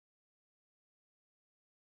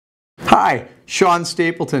Hi, Sean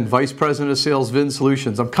Stapleton, Vice President of Sales, VIN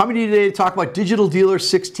Solutions. I'm coming to you today to talk about Digital Dealer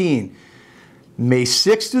 16, May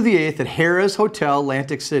 6th through the 8th at Harrah's Hotel,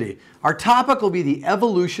 Atlantic City. Our topic will be the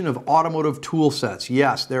evolution of automotive tool sets.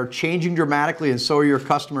 Yes, they're changing dramatically, and so are your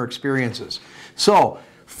customer experiences. So,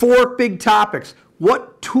 4 big topics.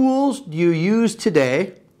 What tools do you use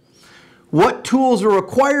today? What tools are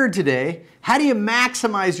required today? How do you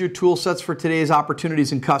maximize your tool sets for today's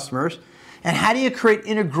opportunities and customers? And how do you create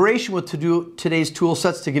integration with today's tool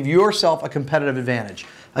sets to give yourself a competitive advantage?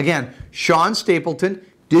 Again, Sean Stapleton,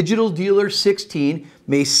 Digital Dealer 16,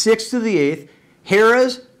 May 6th to the 8th,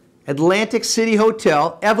 Harrah's Atlantic City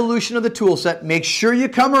Hotel, evolution of the tool set. Make sure you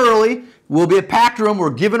come early. We'll be a packed room. We're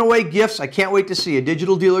giving away gifts. I can't wait to see you.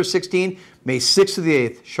 Digital Dealer 16, May 6th to the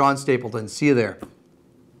 8th. Sean Stapleton. See you there.